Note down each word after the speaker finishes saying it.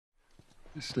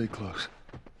Just stay close.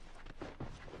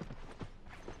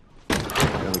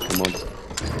 Ellie, come on.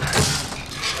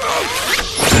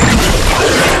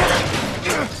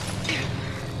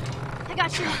 I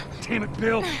got you. Damn it,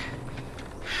 Bill.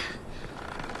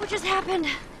 What just happened?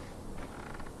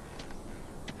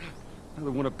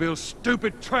 Another one of Bill's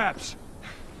stupid traps.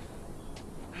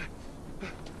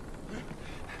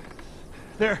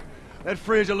 There. That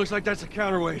fridge, it looks like that's a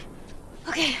counterweight.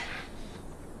 Okay.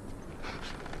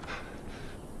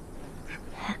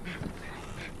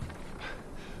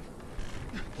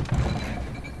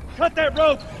 Cut that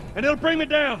rope, and it'll bring me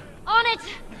down. On it!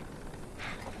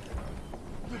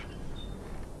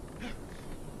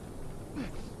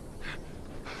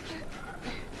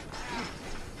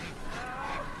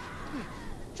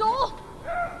 Joel!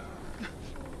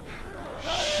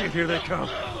 Shit, here they come.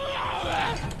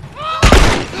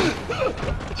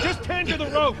 Just tend to the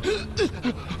rope.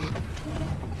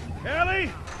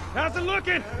 Ellie, how's it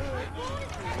looking?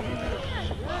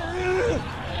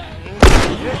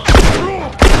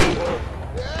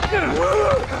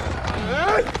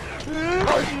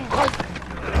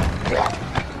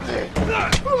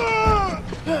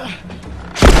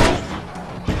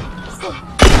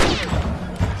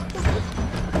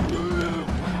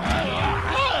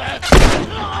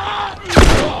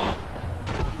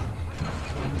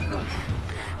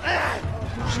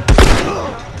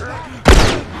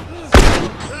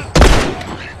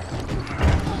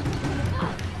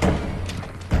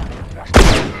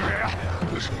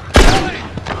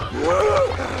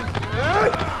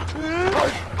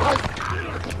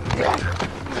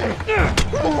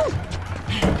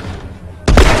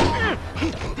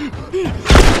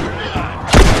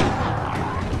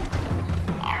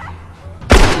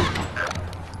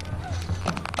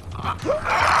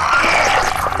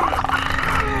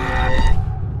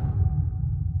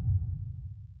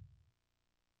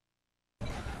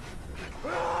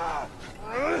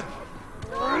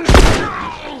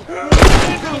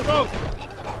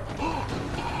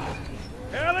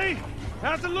 Ellie,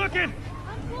 how's it looking?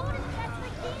 I'm going as fast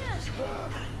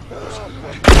as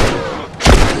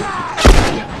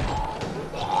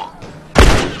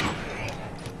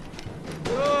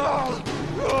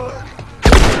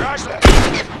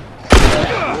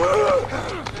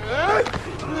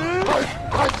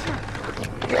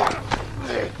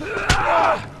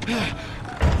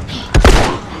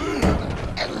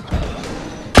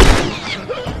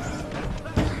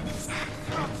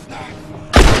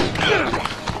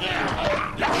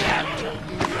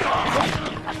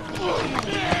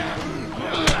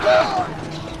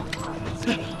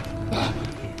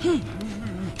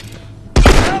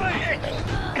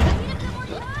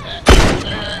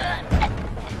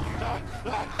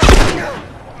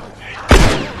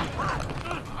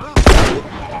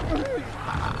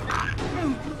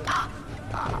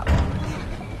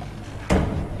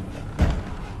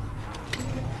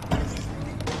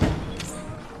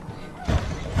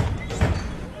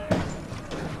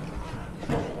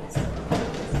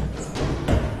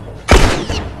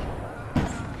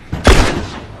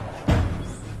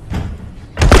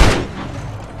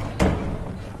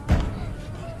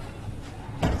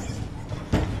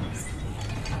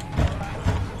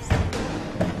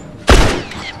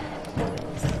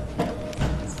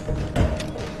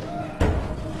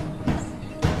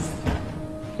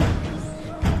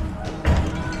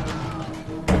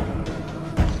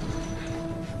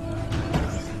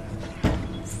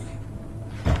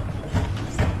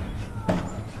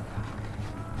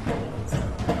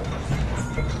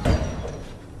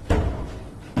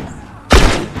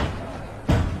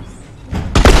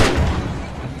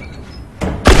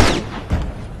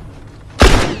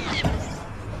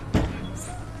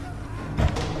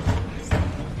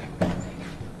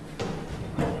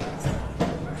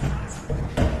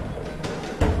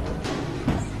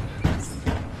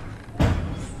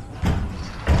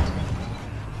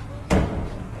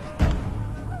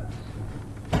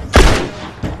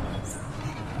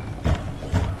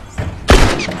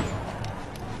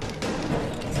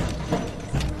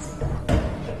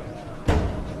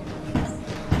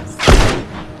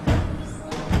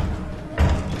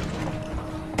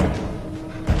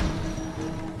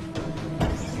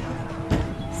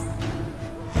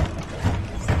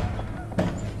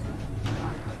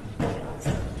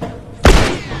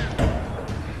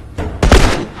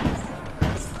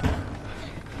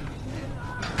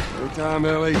Time,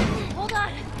 Ellie. Hold on.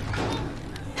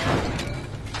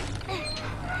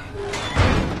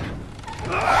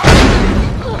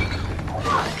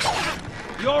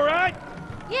 You all right?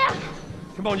 Yeah.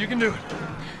 Come on, you can do it.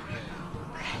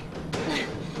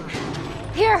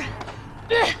 Here.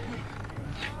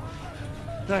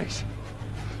 Thanks.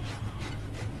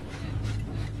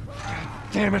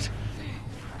 damn it.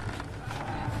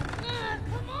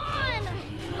 Come on!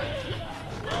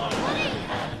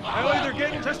 Ellie, they're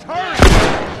getting... Just hurry!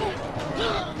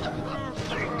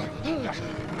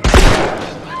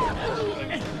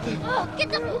 Oh, get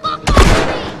the fuck off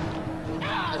me!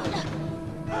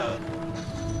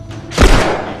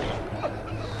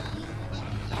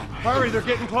 Hurry, they're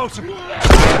getting closer.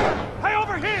 Hey,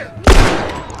 over here!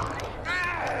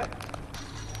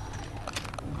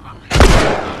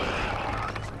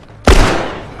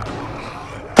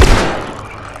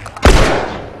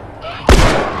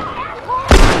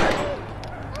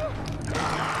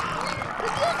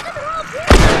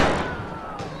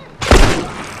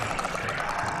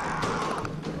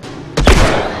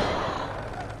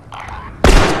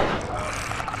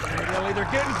 Ellie, they're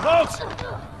getting close!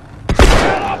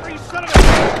 Get off, you son of a...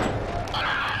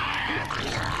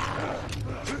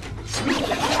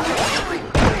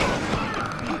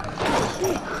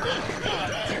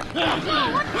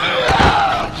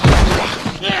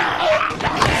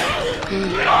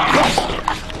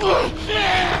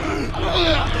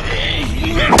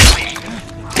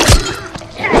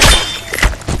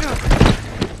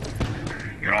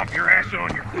 Get off your ass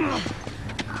on your...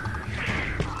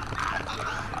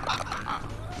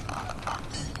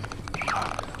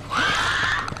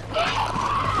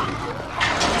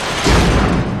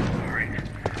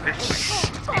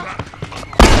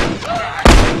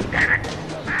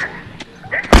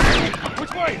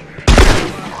 Which way?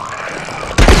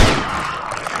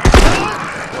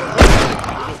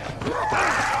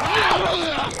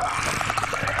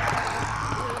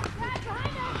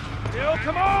 Bill,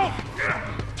 come on!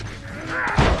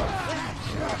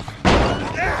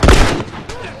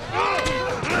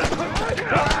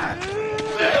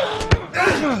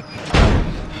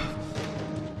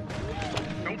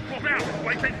 Don't pull down. This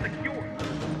place ain't secure.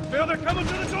 Bill, they're coming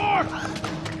to the door!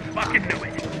 Fucking knew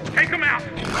it. Take them out.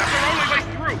 That's our only way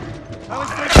through.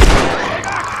 Stay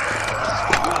back!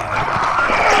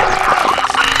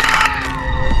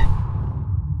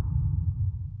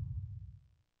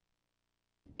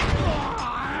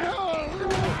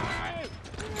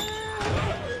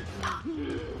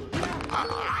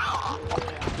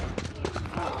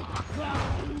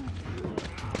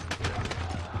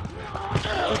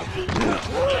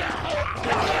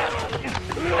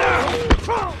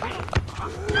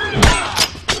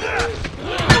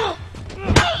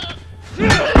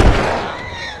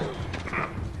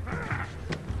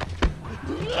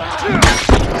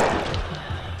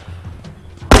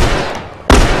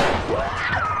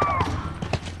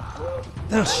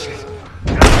 Oh, shit.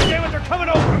 God damn it, they're coming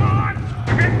over! Come on!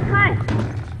 We're getting through!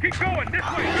 Keep going, this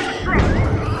way, through the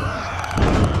truck!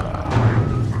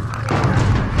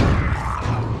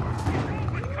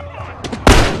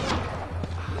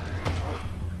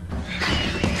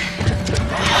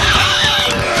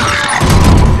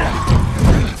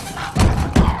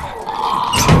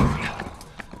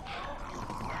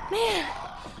 Man,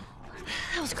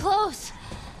 that was close.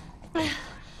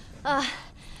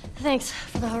 Thanks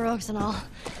for the heroics and all.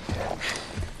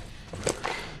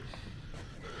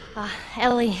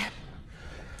 Ellie.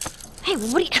 Hey,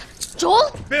 what are you...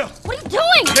 Joel? Bill! What are you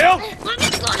doing? Bill! Let me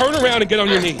go. Turn around and get on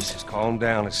your knees. Just calm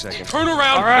down a second. Turn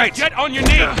around All right. and get on your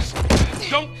knees.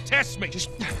 Don't test me. Just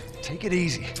Take it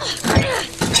easy.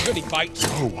 any bites.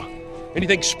 Oh.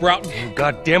 Anything sprouting? Oh,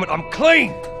 God damn it, I'm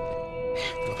clean!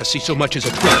 If I see so much as a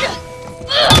twig.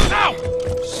 Ow!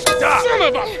 Stop! Son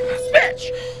of a bitch!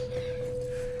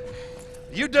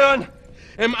 You done?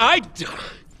 Am I done?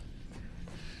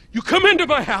 You come into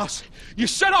my house, you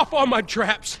set off all my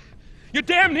traps, you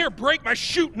damn near break my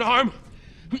shooting arm.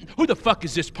 Who the fuck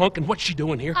is this punk and what's she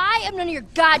doing here? I am none of your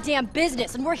goddamn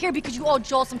business, and we're here because you owe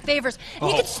Joel some favors. And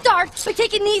you Oh. can start by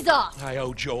taking these off. I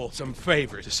owe Joel some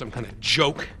favors. Is some kind of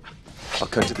joke? I'll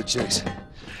cut to the chase.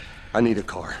 I need a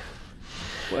car.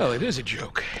 Well, it is a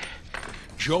joke.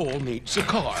 Joel needs a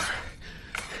car.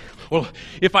 Well,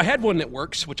 if I had one that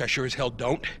works, which I sure as hell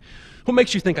don't, what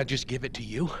makes you think I'd just give it to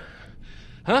you?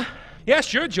 Huh? Yeah,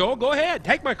 sure, Joel, go ahead.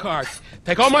 Take my car.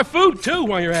 Take all my food, too,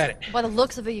 while you're at it. By the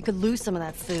looks of it, you could lose some of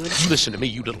that food. Listen to me,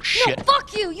 you little shit. No,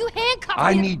 fuck you! You handcuffed me!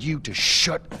 I need you to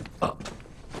shut up.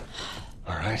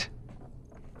 All right?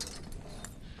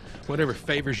 Whatever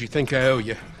favors you think I owe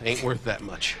you ain't worth that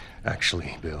much.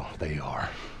 Actually, Bill, they are.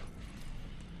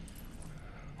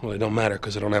 Well, it don't matter,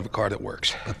 because I don't have a car that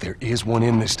works. But there is one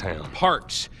in this town.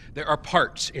 Parts. There are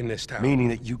parts in this town. Meaning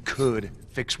that you could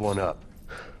fix one up.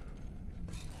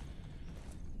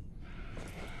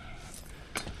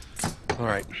 All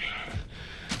right.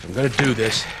 If I'm gonna do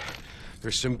this,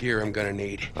 there's some gear I'm gonna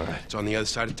need. All right. It's on the other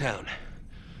side of town.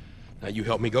 Now, you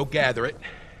help me go gather it,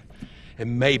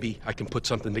 and maybe I can put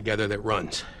something together that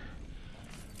runs.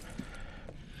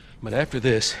 But after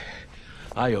this,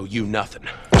 I owe you nothing.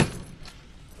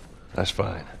 That's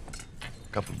fine.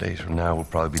 A couple of days from now, we'll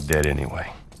probably be dead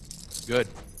anyway. Good.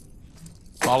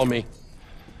 Follow me.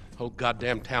 Whole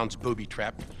goddamn town's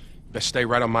booby-trapped. Best stay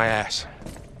right on my ass.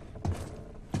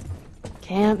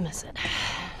 Can't miss it.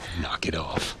 Knock it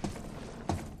off.